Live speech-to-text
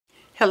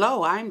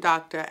Hello, I'm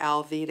Dr.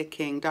 Alveda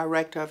King,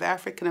 Director of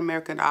African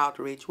American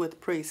Outreach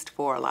with Priest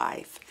for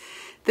Life.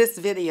 This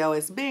video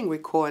is being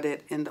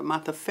recorded in the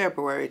month of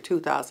February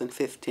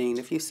 2015.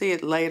 If you see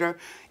it later,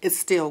 it's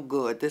still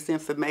good. This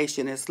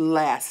information is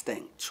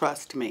lasting.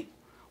 Trust me.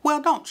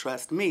 Well, don't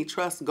trust me.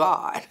 Trust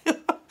God.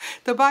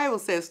 The Bible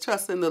says,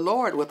 trust in the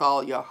Lord with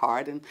all your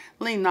heart and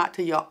lean not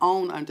to your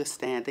own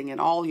understanding. In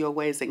all your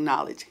ways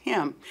acknowledge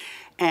Him,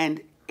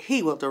 and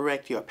He will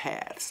direct your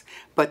paths.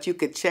 But you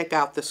could check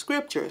out the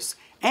scriptures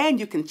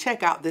and you can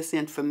check out this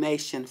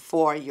information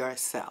for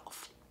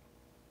yourself.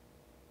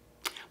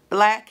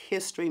 Black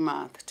History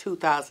Month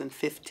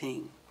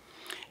 2015.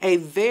 A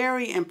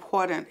very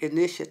important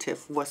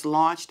initiative was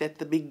launched at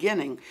the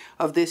beginning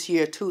of this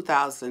year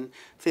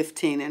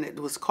 2015, and it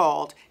was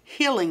called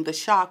Healing the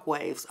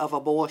Shockwaves of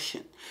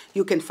Abortion.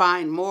 You can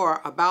find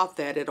more about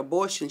that at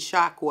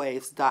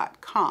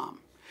abortionshockwaves.com.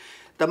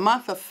 The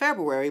month of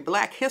February,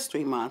 Black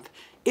History Month,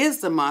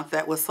 is the month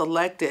that was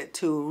selected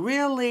to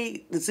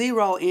really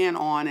zero in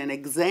on and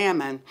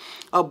examine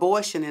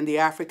abortion in the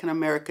African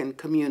American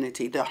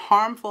community, the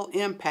harmful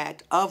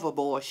impact of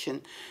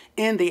abortion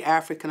in the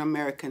African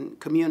American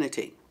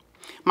community.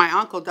 My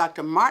uncle,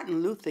 Dr.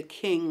 Martin Luther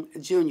King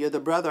Jr.,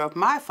 the brother of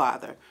my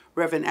father,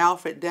 Reverend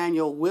Alfred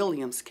Daniel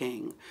Williams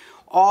King,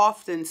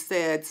 often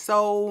said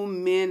so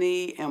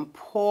many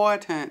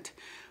important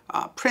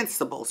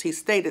principles. He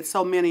stated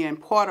so many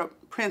important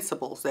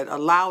principles that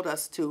allowed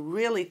us to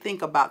really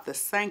think about the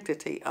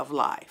sanctity of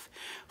life.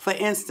 For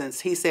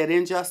instance, he said,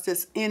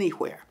 injustice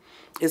anywhere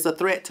is a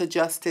threat to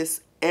justice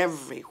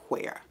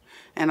everywhere.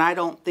 And I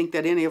don't think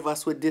that any of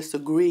us would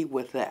disagree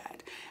with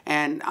that.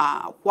 And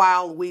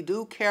while we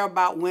do care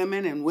about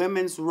women and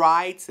women's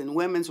rights and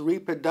women's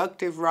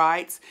reproductive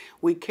rights,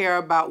 we care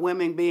about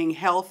women being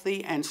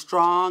healthy and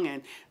strong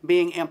and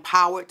being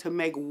empowered to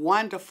make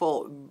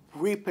wonderful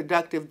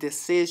reproductive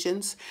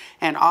decisions.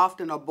 And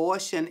often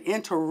abortion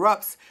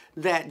interrupts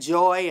that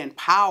joy and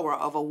power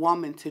of a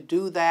woman to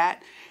do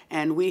that.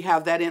 And we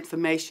have that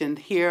information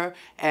here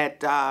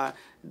at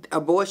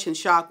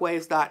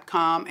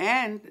abortionshockwaves.com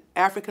and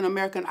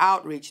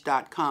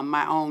africanamericanOutreach.com,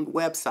 my own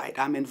website.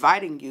 I'm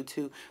inviting you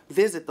to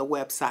visit the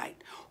website.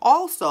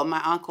 Also,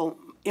 my uncle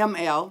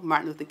M.L.,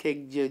 Martin Luther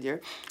King Jr.,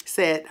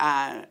 said,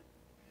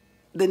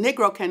 the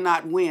Negro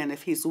cannot win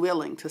if he's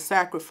willing to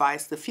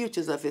sacrifice the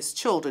futures of his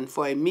children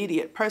for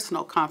immediate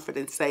personal comfort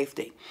and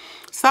safety.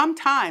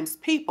 Sometimes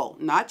people,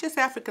 not just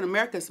African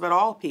Americans, but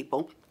all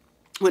people,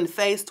 when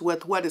faced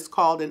with what is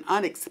called an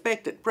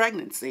unexpected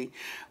pregnancy,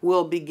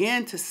 will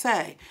begin to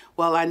say,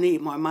 well, I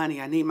need more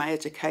money, I need my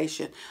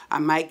education, I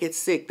might get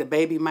sick, the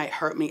baby might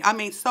hurt me. I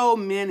mean, so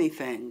many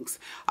things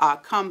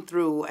come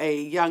through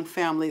a young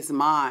family's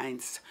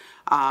minds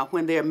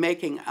when they're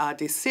making a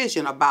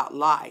decision about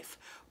life.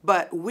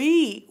 But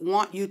we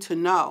want you to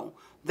know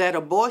that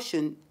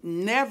abortion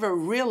never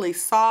really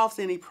solves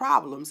any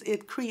problems.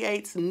 It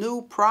creates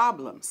new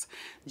problems.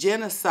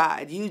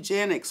 Genocide,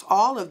 eugenics,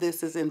 all of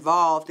this is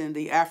involved in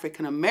the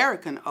African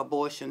American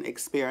abortion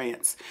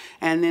experience.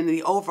 And in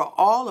the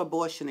overall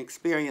abortion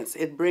experience,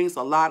 it brings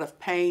a lot of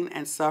pain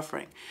and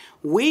suffering.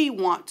 We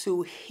want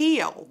to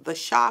heal the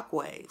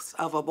shockwaves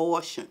of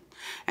abortion.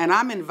 And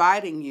I'm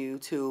inviting you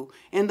to,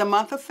 in the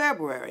month of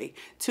February,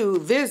 to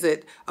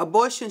visit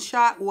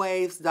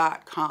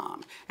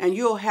abortionshockwaves.com. And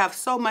you'll have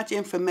so much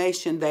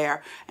information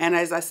there. And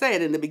as I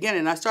said in the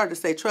beginning, I started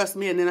to say, trust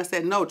me, and then I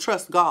said, no,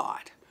 trust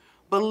God.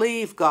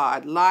 Believe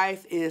God.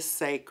 Life is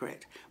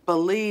sacred.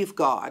 Believe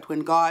God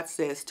when God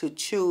says to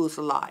choose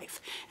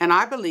life. And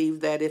I believe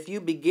that if you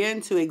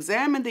begin to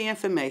examine the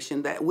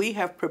information that we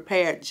have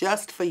prepared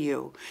just for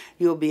you,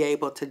 you'll be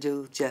able to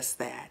do just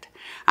that.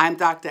 I'm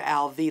Dr.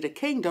 Alveda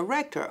King,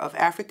 Director of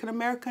African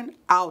American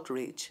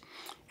Outreach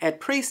at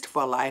Priest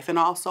for Life and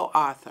also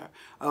author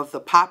of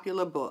the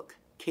popular book,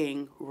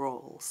 King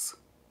Rules.